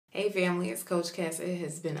Hey family, it's Coach Cass. It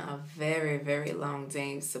has been a very, very long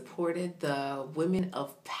day. Supported the Women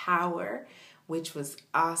of Power, which was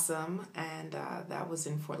awesome. And that was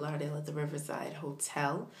in Fort Lauderdale at the Riverside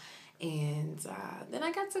Hotel. And then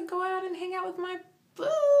I got to go out and hang out with my boo.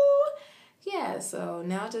 Yeah, so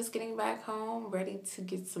now just getting back home, ready to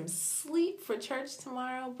get some sleep for church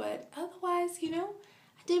tomorrow. But otherwise, I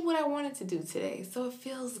did what I wanted to do today. So it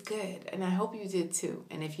feels good. And I hope you did too.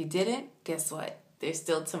 And if you didn't, guess what? There's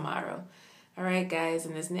still tomorrow. All right, guys,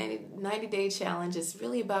 and this 90-day challenge is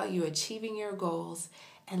really about you achieving your goals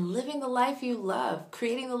and living the life you love,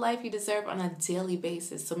 creating the life you deserve on a daily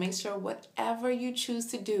basis. So make sure whatever you choose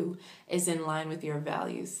to do is in line with your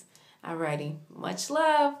values. Alrighty, much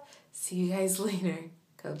love. See you guys later.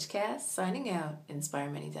 Coach Cass signing out,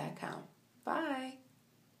 InspireMany.com. Bye.